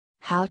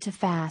How to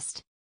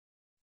fast.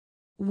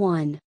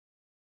 1.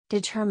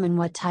 Determine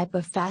what type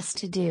of fast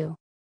to do.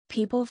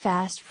 People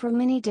fast for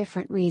many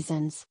different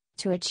reasons: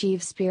 to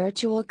achieve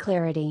spiritual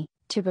clarity,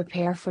 to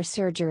prepare for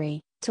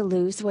surgery, to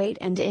lose weight,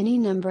 and any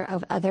number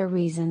of other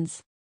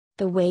reasons.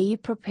 The way you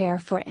prepare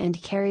for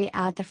and carry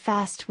out the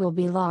fast will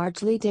be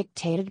largely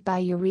dictated by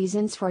your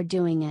reasons for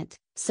doing it,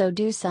 so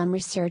do some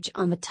research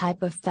on the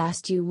type of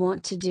fast you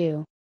want to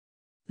do.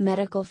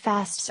 Medical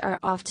fasts are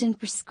often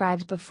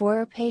prescribed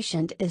before a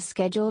patient is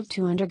scheduled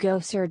to undergo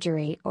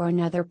surgery or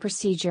another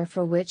procedure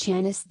for which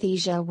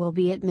anesthesia will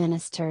be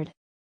administered.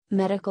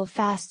 Medical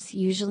fasts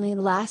usually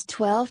last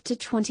 12 to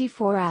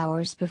 24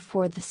 hours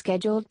before the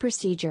scheduled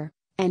procedure,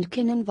 and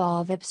can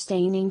involve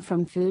abstaining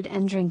from food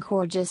and drink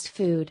or just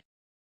food.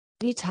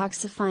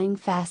 Detoxifying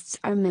fasts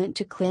are meant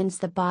to cleanse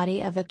the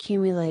body of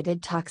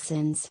accumulated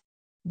toxins.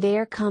 They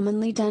are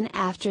commonly done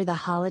after the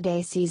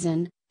holiday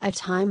season, a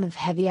time of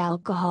heavy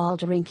alcohol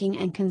drinking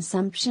and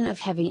consumption of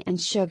heavy and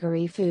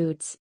sugary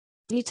foods.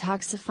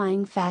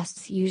 Detoxifying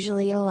fasts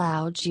usually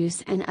allow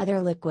juice and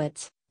other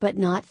liquids, but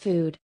not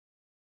food.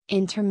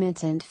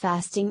 Intermittent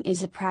fasting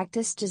is a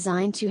practice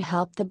designed to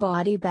help the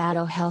body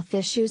battle health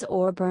issues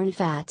or burn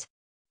fat.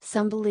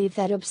 Some believe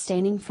that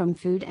abstaining from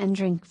food and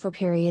drink for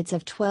periods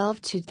of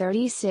 12 to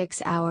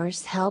 36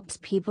 hours helps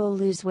people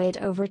lose weight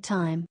over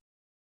time.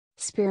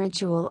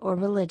 Spiritual or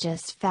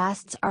religious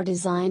fasts are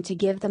designed to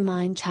give the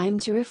mind time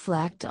to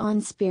reflect on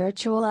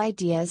spiritual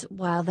ideas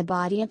while the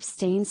body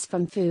abstains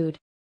from food.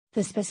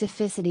 The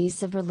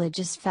specificities of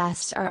religious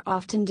fasts are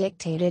often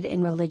dictated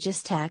in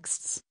religious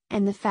texts,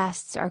 and the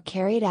fasts are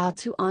carried out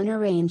to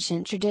honor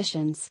ancient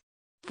traditions.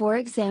 For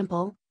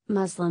example,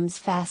 Muslims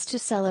fast to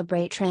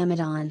celebrate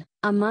Ramadan,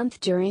 a month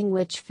during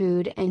which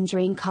food and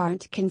drink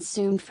aren't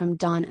consumed from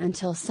dawn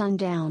until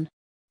sundown.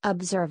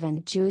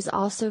 Observant Jews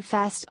also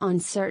fast on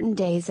certain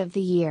days of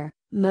the year,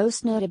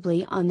 most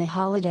notably on the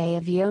holiday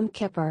of Yom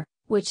Kippur,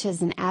 which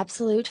is an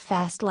absolute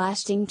fast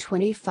lasting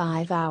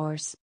 25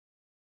 hours.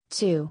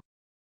 2.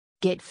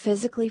 Get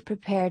physically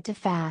prepared to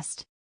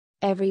fast.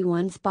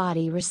 Everyone's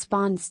body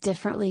responds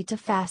differently to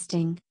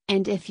fasting,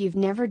 and if you've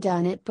never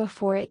done it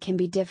before, it can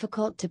be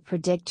difficult to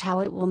predict how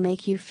it will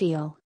make you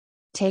feel.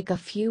 Take a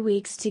few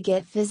weeks to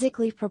get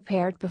physically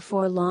prepared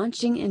before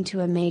launching into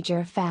a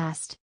major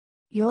fast.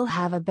 You'll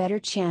have a better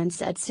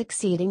chance at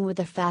succeeding with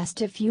a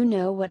fast if you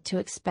know what to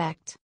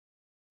expect.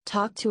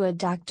 Talk to a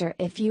doctor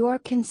if you are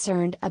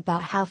concerned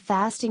about how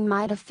fasting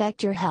might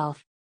affect your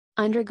health.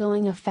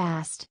 Undergoing a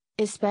fast,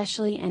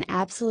 especially an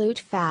absolute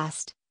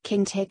fast,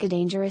 can take a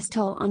dangerous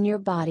toll on your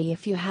body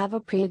if you have a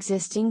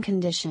pre-existing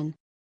condition.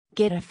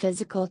 Get a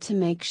physical to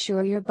make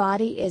sure your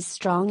body is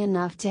strong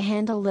enough to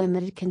handle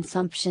limited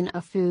consumption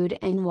of food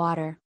and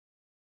water.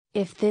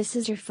 If this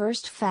is your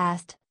first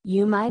fast,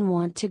 you might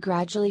want to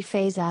gradually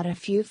phase out a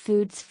few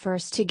foods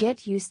first to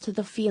get used to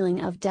the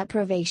feeling of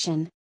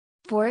deprivation.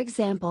 For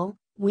example,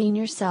 wean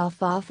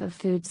yourself off of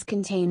foods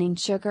containing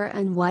sugar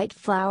and white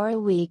flour a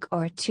week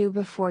or two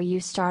before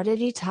you start a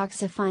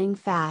detoxifying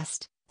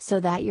fast, so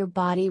that your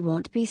body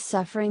won't be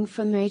suffering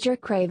from major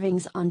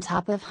cravings on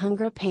top of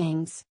hunger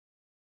pangs.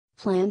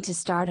 Plan to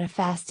start a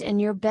fast in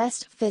your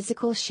best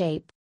physical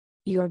shape.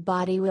 Your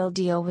body will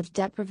deal with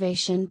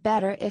deprivation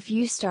better if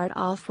you start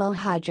off well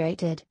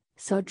hydrated,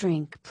 so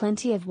drink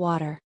plenty of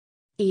water.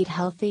 Eat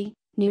healthy,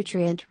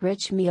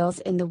 nutrient-rich meals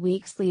in the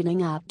weeks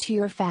leading up to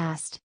your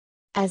fast.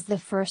 As the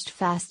first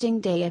fasting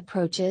day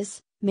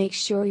approaches, make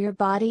sure your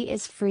body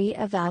is free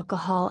of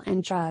alcohol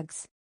and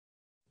drugs.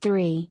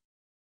 3.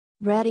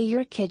 Ready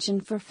your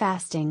kitchen for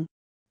fasting.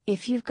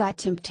 If you've got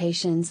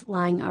temptations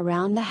lying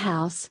around the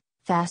house,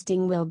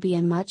 fasting will be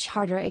a much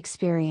harder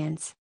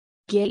experience.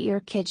 Get your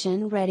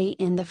kitchen ready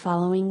in the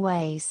following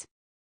ways.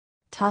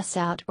 Toss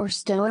out or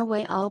stow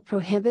away all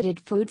prohibited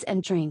foods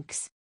and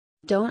drinks.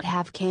 Don't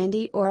have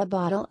candy or a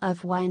bottle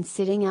of wine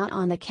sitting out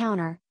on the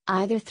counter,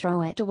 either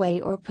throw it away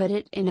or put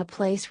it in a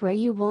place where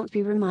you won't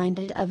be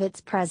reminded of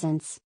its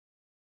presence.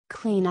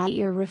 Clean out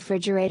your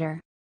refrigerator.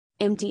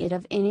 Empty it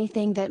of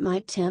anything that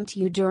might tempt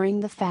you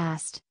during the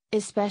fast,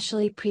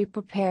 especially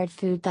pre-prepared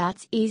food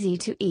that's easy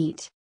to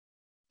eat.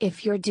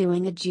 If you're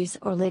doing a juice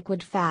or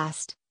liquid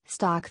fast,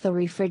 stock the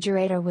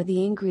refrigerator with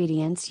the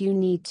ingredients you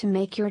need to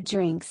make your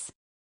drinks.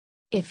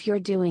 If you're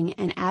doing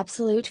an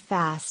absolute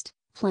fast,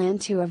 plan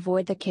to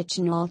avoid the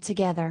kitchen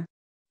altogether.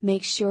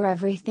 Make sure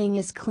everything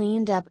is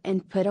cleaned up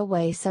and put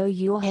away so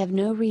you'll have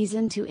no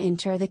reason to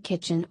enter the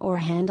kitchen or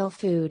handle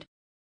food.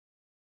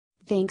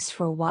 Thanks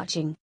for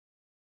watching.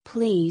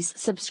 Please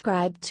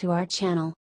subscribe to our channel.